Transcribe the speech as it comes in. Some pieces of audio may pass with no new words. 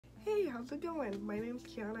how's it going? My name's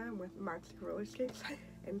Kiana. I'm with Maxi Roller Skates,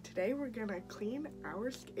 and today we're gonna clean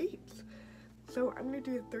our skates. So I'm gonna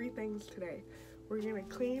do 3 things today. We're gonna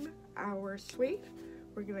clean our suede,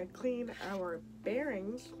 we're gonna clean our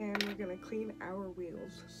bearings, and we're gonna clean our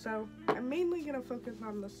wheels. So I'm mainly gonna focus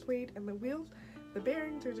on the suede and the wheels. The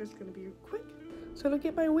bearings are just gonna be quick. So to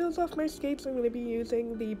get my wheels off my skates, I'm gonna be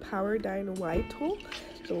using the Power Dyne Y tool.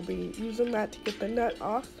 So we'll be using that to get the nut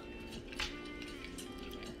off.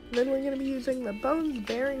 Then we're going to be using the Bones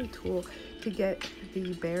bearing tool to get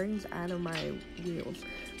the bearings out of my wheels.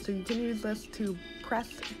 So you can use this to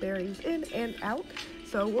press bearings in and out.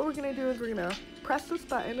 So what we're going to do is we're going to press this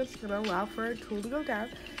button. It's going to allow for our tool to go down.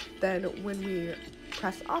 Then when we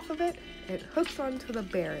press off of it, it hooks onto the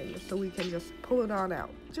bearing. So we can just pull it on out,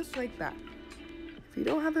 just like that. If you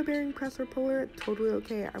don't have a bearing presser puller, totally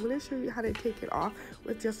okay. I'm going to show you how to take it off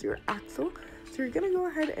with just your axle. So you're going to go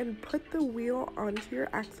ahead and put the wheel onto your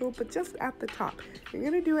axle, but just at the top. You're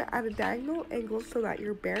going to do it at a diagonal angle so that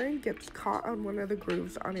your bearing gets caught on one of the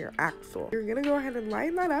grooves on your axle. You're going to go ahead and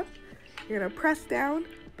line that up. You're going to press down,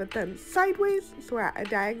 but then sideways, so at a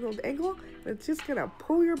diagonal angle, and it's just going to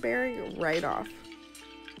pull your bearing right off.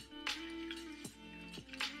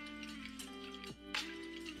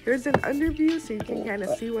 Here's an underview so you can kind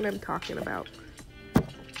of see what I'm talking about.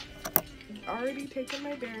 I've already taken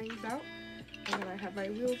my bearings out. And then I have my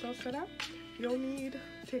wheels all set up. You'll need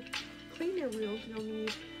to clean your wheels. You'll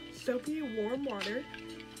need soapy warm water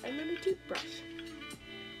and then a toothbrush.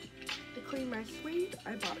 To clean my suede,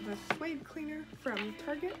 I bought the suede cleaner from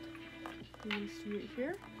Target. You can see it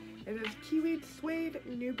here. It is Kiwi Suede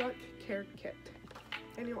Nubuck Care Kit.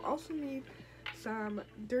 And you'll also need some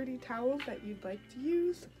dirty towels that you'd like to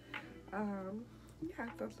use. Yeah,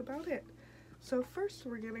 that's about it. So first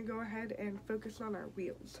we're gonna go ahead and focus on our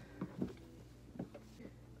wheels.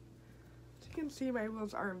 You can see my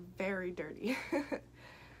wheels are very dirty.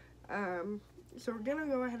 So we're gonna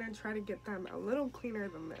go ahead and try to get them a little cleaner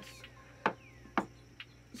than this.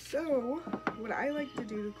 So what I like to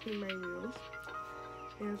do to clean my wheels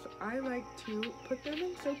is I like to put them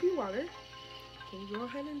in soapy water. So go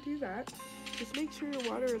ahead and do that. Just make sure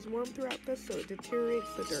your water is warm throughout this so it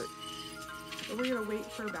deteriorates the dirt. And we're gonna wait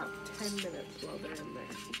for about 10 minutes while they're in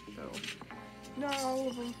there. So not all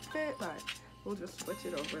of them fit, but we'll just switch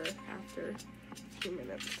it over after a few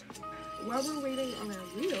minutes. While we're waiting on our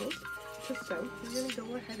wheels to soak, we're going to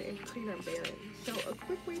go ahead and clean our bearings. So a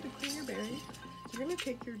quick way to clean your bearings, you're going to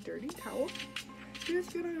take your dirty towel. You're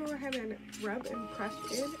just going to go ahead and rub and press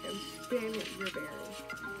in and spin your bearing.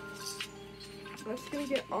 That's going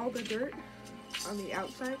to get all the dirt on the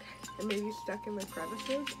outside and maybe stuck in the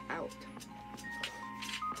crevices out.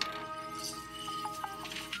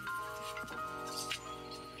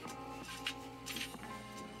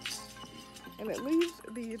 And it leaves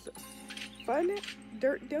these fun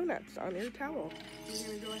dirt donuts on your towel. You're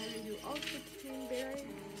going to go ahead and do all 16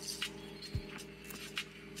 bearings.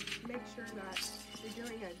 Make sure that you're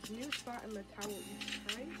doing a new spot in the towel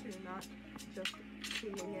each time, so you're not just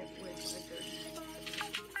cleaning it with a dirty spot.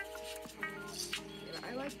 And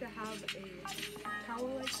I like to have a towel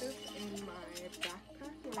like this in my backpack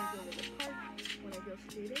when I go to the park, when I go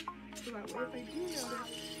skating, so that way if I do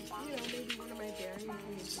notice, maybe one of my bearings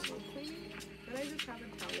needs a little cleaning, then I just have a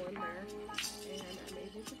towel in there, and I'm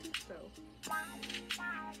able to do so.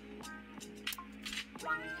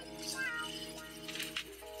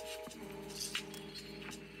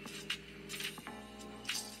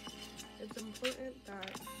 It's important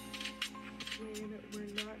that when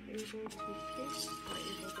we're not able to skate, we're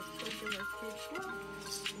able to soak in our skates well,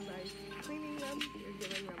 and by cleaning them, you're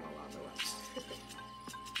giving them a lot of rest.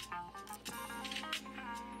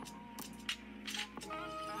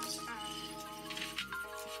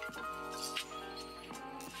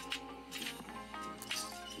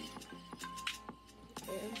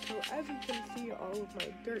 And so as you can see all of my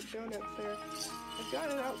dirt donuts there, I've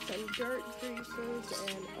gotten out some dirt greases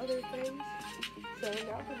and other things. So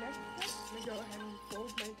now the next step, I'm going to go ahead and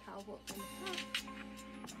fold my towel in half.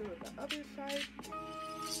 So with the other side,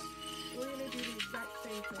 we're going to do the exact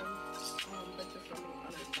same thing, but just on the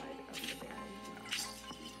other side of the bearing.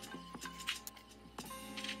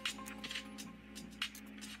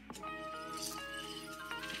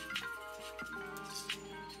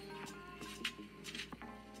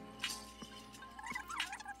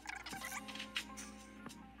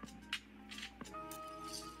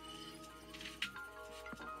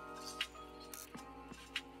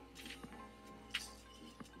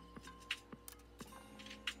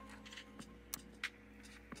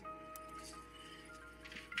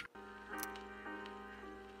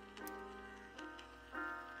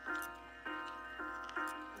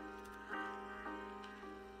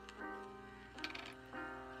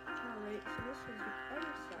 is the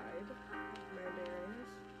other side of my bearings.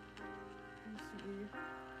 You see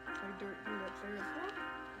my dirt units there as well.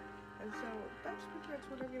 And so that's pretty much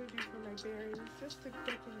what I'm going to do for my bearings. Just a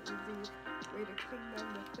quick and easy way to clean them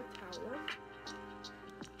with the towel.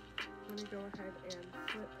 I'm going to go ahead and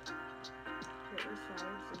flip the other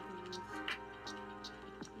sides of these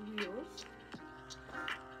wheels.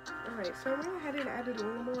 Alright, so I went ahead and added a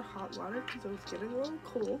little more hot water because it was getting a little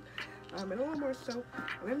cold. And a little more soap.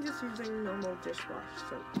 And I'm just using normal dishwash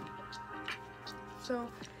soap. So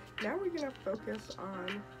now we're going to focus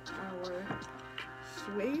on our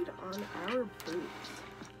suede on our boots.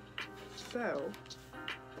 So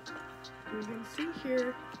you can see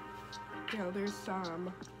here, you know, there's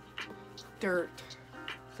some dirt,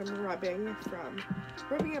 some rubbing from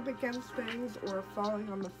rubbing up against things or falling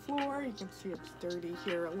on the floor. You can see it's dirty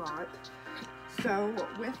here a lot. So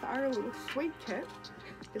with our little suede kit,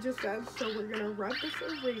 it just says, so we're going to rub this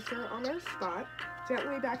eraser on our spot,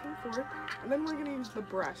 gently back and forth, and then we're going to use the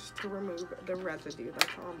brush to remove the residue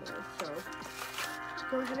that's on there. So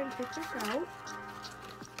go ahead and take this out.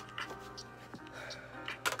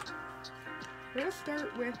 I'm going to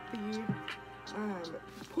start with the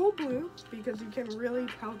pool blue because you can really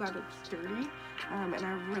tell that it's dirty, and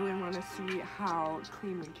I really want to see how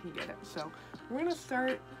clean we can get it. So we're going to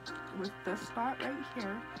start with this spot right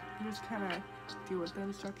here and just kind of do what the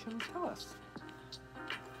instructions tell us.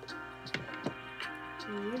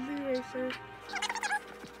 Use the eraser.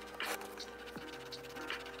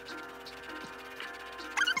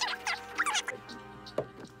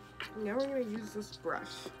 Now we're going to use this brush.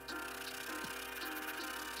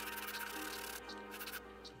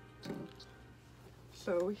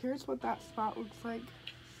 So here's what that spot looks like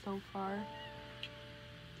so far.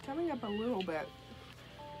 Coming up a little bit.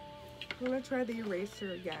 I'm going to try the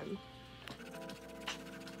eraser again.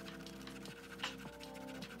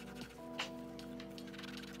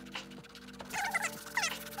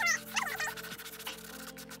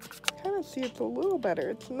 Kind of see it's a little better.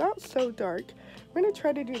 It's not so dark. I'm going to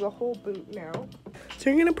try to do the whole boot now. So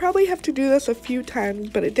you're going to probably have to do this a few times,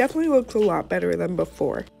 but it definitely looks a lot better than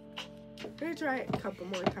before. I'm going to try it a couple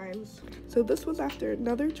more times. So this was after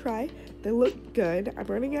another try. They look good. I'm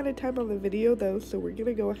running out of time on the video though, so we're going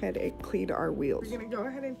to go ahead and clean our wheels. We're going to go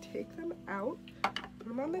ahead and take them out, put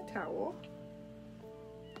them on the towel,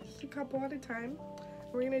 just a couple at a time.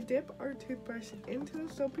 We're going to dip our toothbrush into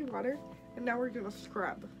the soapy water, and now we're going to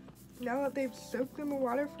scrub. Now that they've soaked in the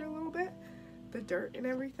water for a little bit, the dirt and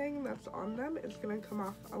everything that's on them is going to come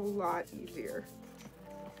off a lot easier.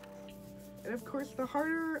 And of course, the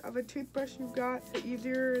harder of a toothbrush you've got, the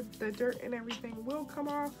easier the dirt and everything will come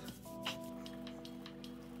off.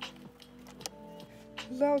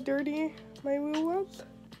 This is how dirty my wheel was.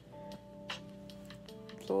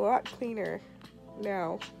 It's a lot cleaner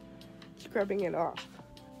now, scrubbing it off.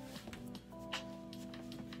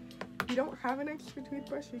 If you don't have an extra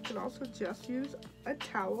toothbrush, you can also just use a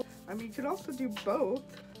towel. You could also do both.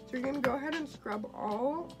 So you're going to go ahead and scrub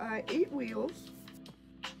all 8 wheels.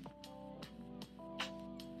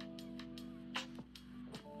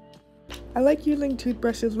 I like using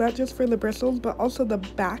toothbrushes not just for the bristles, but also the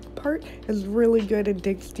back part is really good and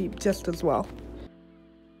digs deep just as well.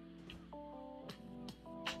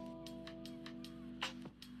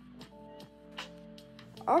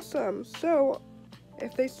 Awesome. So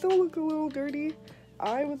if they still look a little dirty,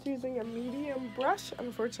 I was using a medium brush,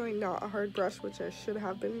 unfortunately not a hard brush, which I should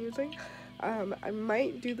have been using. I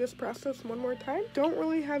might do this process one more time. Don't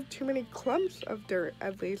really have too many clumps of dirt,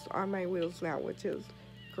 at least on my wheels now, which is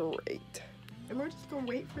great. And we're just going to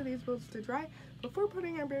wait for these wheels to dry before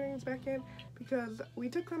putting our bearings back in, because we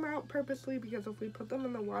took them out purposely because if we put them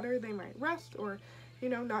in the water, they might rust or, you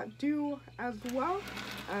know, not do as well.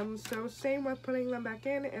 So same with putting them back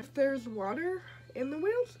in. If there's water in the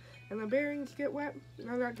wheels and the bearings get wet,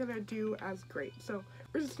 they're not going to do as great. So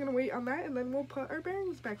we're just going to wait on that, and then we'll put our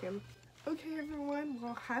bearings back in. Okay, everyone,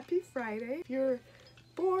 well, happy Friday. If you're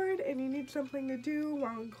bored and you need something to do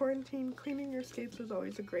while in quarantine, cleaning your skates is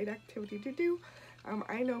always a great activity to do.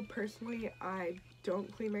 I know personally I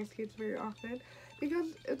don't clean my skates very often because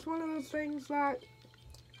it's one of those things that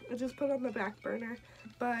I just put on the back burner.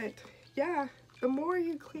 But yeah, the more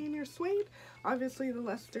you clean your suede, obviously the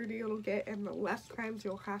less dirty it'll get and the less times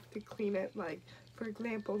you'll have to clean it, like for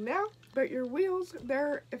example now. But your wheels, if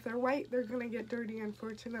they're white, they're gonna get dirty,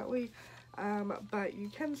 unfortunately. But you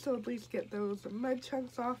can still at least get those mud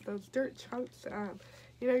chunks off, those dirt chunks.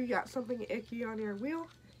 You know, you got something icky on your wheel,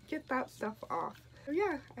 get that stuff off. So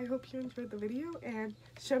yeah, I hope you enjoyed the video and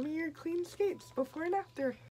show me your clean skates before and after.